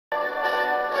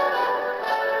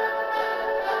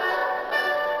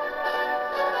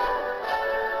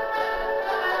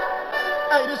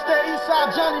Hey, this that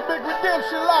Eastside Johnny Big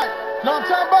Redemption like. Know what I'm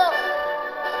talking about?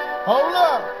 Hold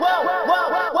up. Whoa, whoa,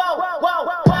 whoa, whoa, whoa,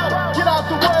 whoa. Get out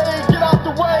the way, get out the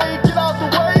way, get out the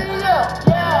way, yeah.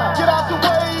 Yeah. Get out the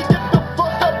way, get the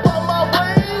fuck up on my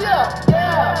way, yeah.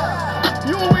 Yeah.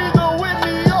 You either with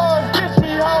me or against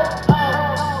me, ho.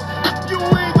 You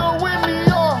either with me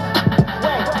or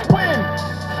win.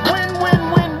 Win, win,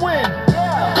 win, win.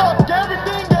 Yeah. Fuck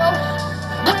everything else.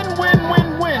 Win, win,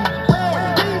 win, win.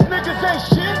 These niggas ain't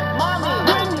shit. Mommy.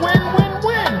 Win, win, win,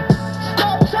 win.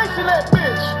 Stop chasing that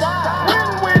bitch. Stop. Win,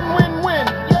 win, win, win.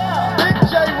 Yeah. Big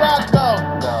J Rock though.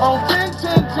 On 10,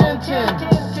 10, 10, 10.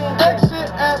 Exit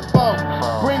at 4.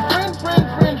 Bring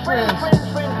friends.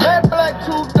 Mad Black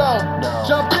 2 though.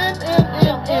 Jump in.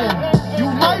 You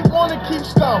might wanna keep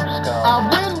scope. I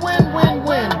win, win, win,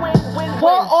 win.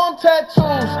 Forearm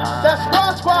tattoos. That's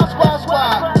squad.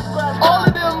 All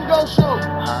of them go shoot.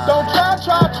 Don't try.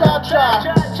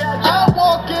 I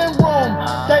walk in room.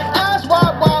 They eyes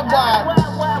wide.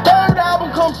 Third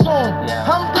album come soon.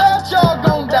 I'm glad y'all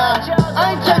gon' die.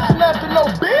 I ain't chasing after no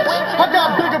bitch. I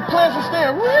got bigger plans than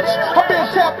staying rich. I been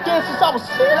tap dancing since I was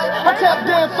 6. I tap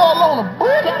dance all on a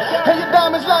brick. And your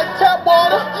diamonds like tap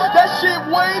water. That shit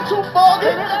way too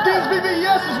foggy. These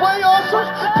BBS is way awesome.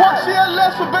 Park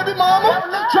CLS for baby mama.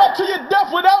 Drop to your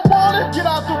death without warning. Get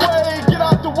out the way, get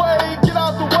out the way, get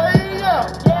out the way, yeah.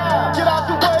 Get out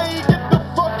the way, get the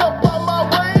fuck up out my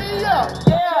way, yeah.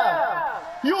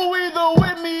 You either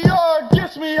with me or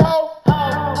against me, ho.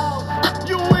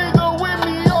 You either with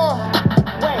me or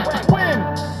win.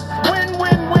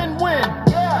 Win.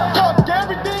 Fuck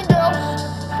everything else.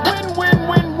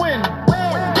 Win.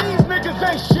 These niggas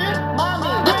ain't shit.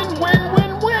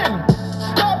 Win.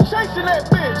 Stop chasing that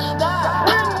bitch.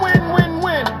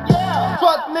 Win.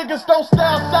 Fuck niggas don't stay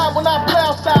outside when I play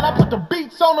outside. I put the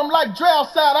beats on them like drow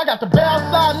side. I got the bow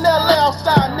side and LA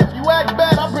outside. And if you act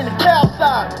bad, I bring the cow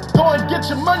side. Go and get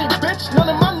your money, bitch. None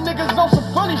of my niggas on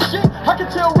some funny shit. I can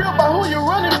tell real by who you're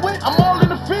running with. I'm all in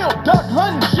the field, duck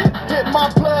hunting shit. Hit my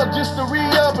plug just to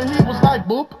re-up and he was like,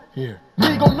 boop. Here.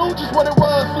 Legal knew just what it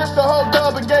was. Flipped the whole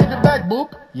dub and gave it back,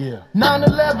 boop. Yeah.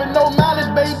 9/11, no malice,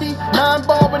 baby.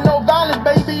 9-ball with no violence,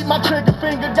 baby. My trigger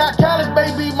finger got callous,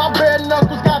 baby. My bare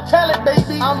knuckles got talent,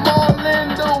 baby. I'm all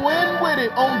in the win with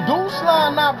it. On deuce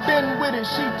line, I've been with it.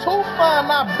 She too fine,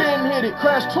 I've been hit it.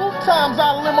 Crashed 2 times,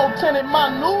 I limo tinted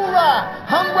my new ride.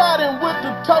 I'm riding with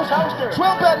the toaster.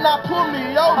 12 better not pull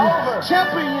me over.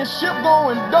 Championship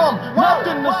going dumb.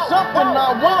 Nothing to something,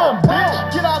 I won, bitch.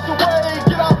 Get out the way,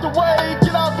 get out the way,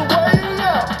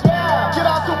 yeah. Get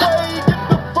out the way, get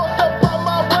the fuck up out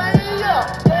my way, yeah.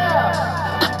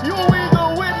 You either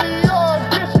with me or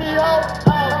against me, ho.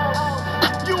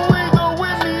 You either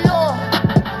with me or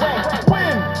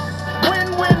win.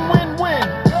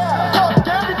 Fuck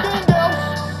everything else.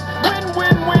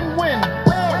 Win.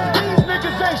 These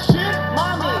niggas ain't shit.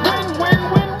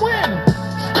 Win.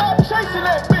 Stop chasing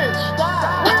that bitch.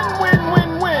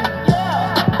 Win.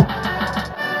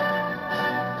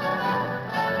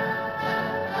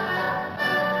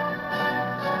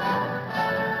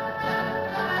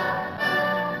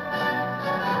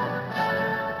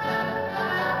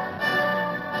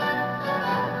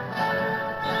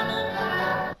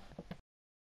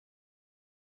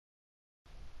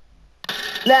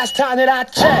 Last time that I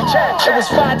checked, it was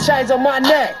 5 chains on my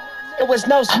neck. It was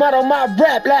no smut on my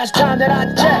rep. Last time that I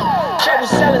checked, I was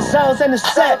selling zones in the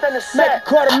set. Make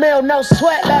 $250,000, no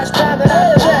sweat. Last time that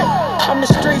I checked, I'm the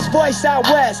streets voice out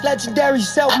west. Legendary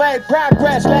self-made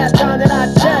progress. Last time that I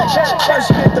checked, first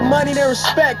you get the money, then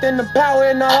respect, then the power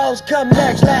and the hoes come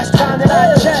next. Last time that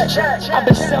I checked, I've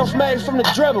been self-made from the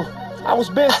dribble. I was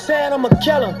been saying I'm a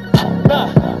killer.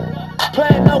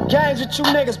 Playing no games with you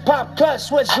niggas. Pop cut,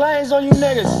 switch lanes on you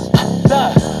niggas.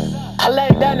 I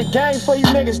laid down the game for you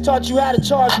niggas. Taught you how to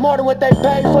charge more than what they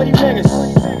paid for you niggas.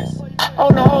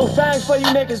 Own the whole thing for you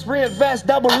niggas. Reinvest,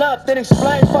 double up, then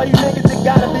explain for you niggas. It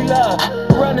gotta be love.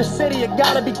 Run the city, it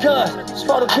gotta be good. Just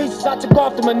for the pieces I took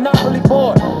off the Monopoly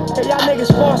board. Hey, y'all niggas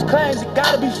false claims, it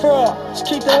gotta be fraud. Just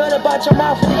keep the hood about your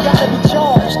mouth and you gotta be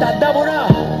charged. I doubled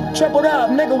up, tripled up,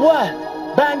 nigga what?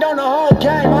 Banged on the whole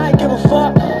game, I ain't give a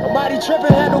fuck. Nobody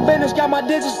trippin', handle business, got my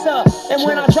digits up. And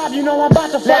when I drop, you know I'm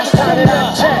about to fuck. Last time that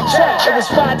I checked, it was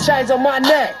 5 chains on my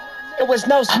neck. It was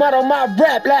no smut on my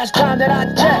rep. Last time that I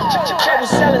checked, I was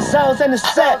selling zones in the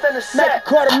set. Make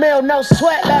 $250,000, no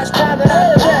sweat. Last time that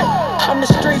I checked, I'm the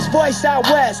streets voice out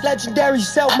west, legendary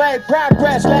self-made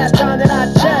progress. Last time that I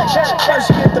checked, first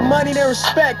you get the money, then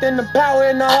respect, then the power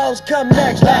and the hoes come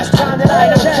next. Last time that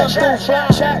I checked, come through fly,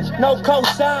 check, no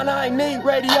cosign, I ain't need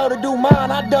radio to do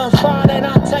mine. I done fine and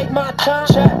I take my time,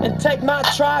 check, and take my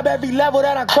tribe. Every level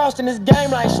that I crossed in this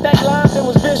game, like state lines, it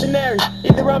was visionary.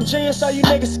 Either I'm genius or you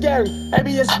niggas scary.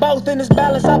 Maybe it's both in this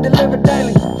balance I deliver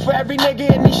daily. For every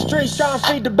nigga in these streets trying to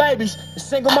feed the babies. The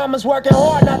single mamas working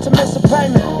hard not to miss a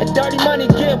payment. And dirty money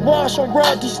get washed on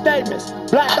royalty statements.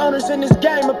 Black owners in this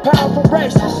game are powerful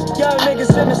racists. Young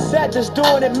niggas in the set just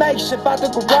doing it makeshift out the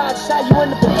garage. It's how you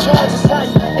end up in charges. How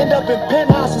you end up in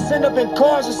penthouses, end up in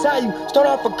cars. It's how you start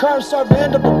off a curb server,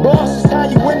 end up a boss. It's how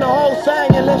you win the whole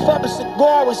thing and lift up a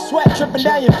cigar with sweat dripping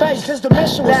down your face. Cause the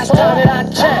mission was last time that I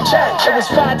checked, it was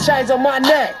 5 chains on my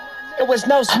neck. It was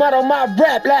no smut on my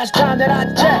rep last time that I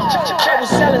checked. I was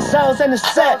selling zones in the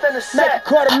set. Make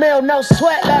 $250,000, no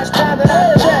sweat last time that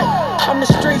I checked. I'm the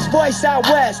streets voice out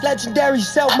west, legendary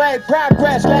self-made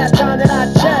progress. Last time that I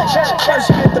checked. First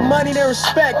you get the money, then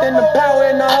respect, then the power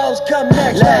and the hoes come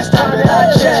next. Last time that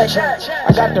I checked.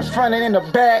 I got the front and in the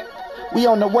back. We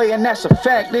on the way and that's a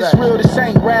fact. This real, this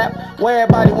ain't rap. Where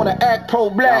everybody wanna act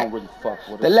pro-black. Really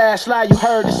the last lie you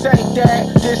heard, this ain't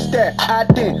that. This, that, I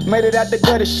didn't. Made it out the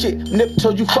gutter shit. Nip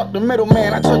told you fuck the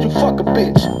middleman. I told you fuck a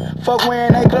bitch. Fuck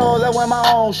wearing they clothes, I wear my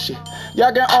own shit.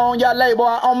 Y'all can own y'all label,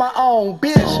 I own my own,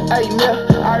 bitch. Hey,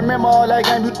 nigga, I remember all that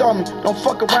game you throw me. Don't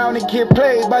fuck around and get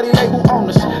played by the label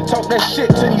owners. Talk that shit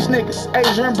to these niggas,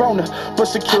 Adrian Broner. But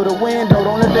secure the window,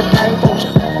 don't let the game vote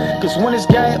you. Cause when it's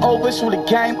game over, it's when the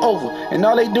game over. And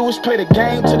all they do is play the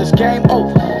game till it's game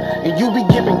over. And you be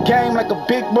giving game like a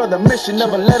big brother mission,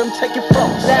 never let them take it from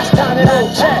us. Last time that I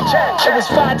checked, it was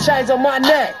 5 chains on my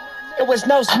neck. It was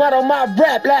no smut on my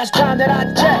rep last time that I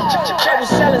checked. I was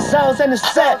selling zones in the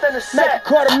set. Make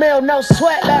 $250,000, no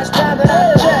sweat last time that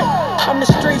I checked. I'm the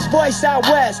streets voice out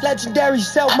west, legendary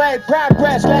self-made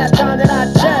progress. Last time that I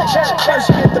checked. First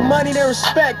you get the money, then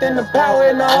respect, then the power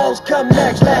and the hoes come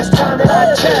next. Last time that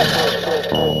I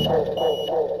checked.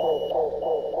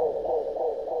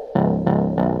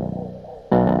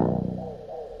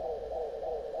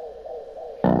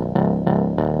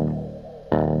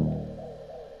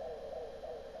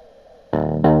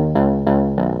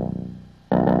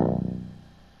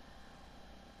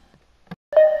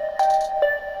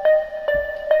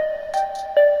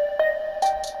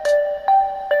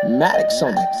 Maddox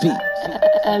on the beat.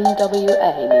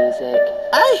 MWA music.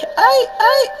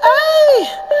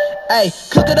 Ay,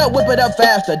 cook it up, whip it up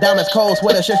faster. Diamonds cold,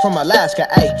 sweater shit from Alaska.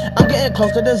 Ay, I'm getting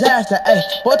close to disaster. Ay,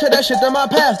 boy, tell that shit to my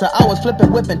pastor. I was flipping,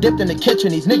 whipping, dipped in the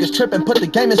kitchen. These niggas tripping, put the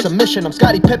game in submission. I'm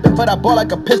Scottie Pippen, but I ball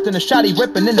like a piston. A shotty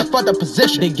ripping in the further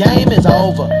position. The game is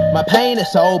over, my pain is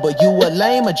sober. You a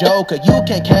lame, a joker, you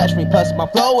can't catch me. Plus my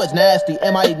flow is nasty,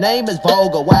 and my name is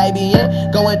vulgar.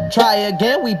 YBN, go and try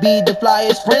again. We be the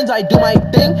flyest friends, I do my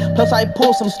thing. Plus I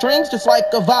pull some strings just like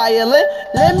a violin.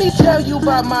 Let me tell you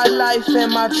about my life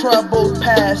and my troubled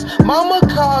past. Mama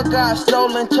car got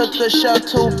stolen, took the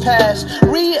shuttle pass.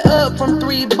 Re-up from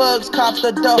 $3, copped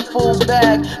the duffel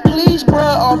bag. Please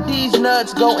bruh, off these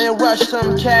nuts, go and rush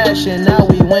some cash. And now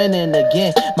we winning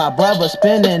again. My brother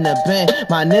spinning the bin.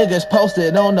 My niggas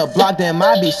posted on the block, them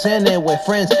I be sending with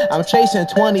friends. I'm chasing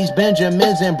 20s,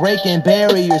 Benjamins, and breaking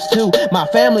barriers too. My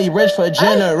family rich for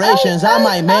generations, I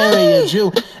might marry a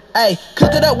Jew. Ayy,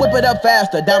 cook it up, whip it up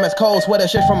faster. Diamonds cold, sweater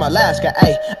shit from Alaska.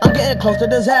 Ayy, I'm getting close to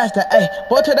disaster. Ayy,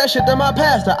 boy, tell that shit to my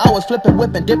pastor. I was flipping,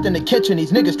 whipping, dipped in the kitchen.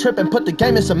 These niggas tripping, put the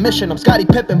game in submission. I'm Scottie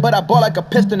Pippen, but I ball like a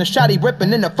piston. A shotty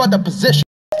ripping in the further position.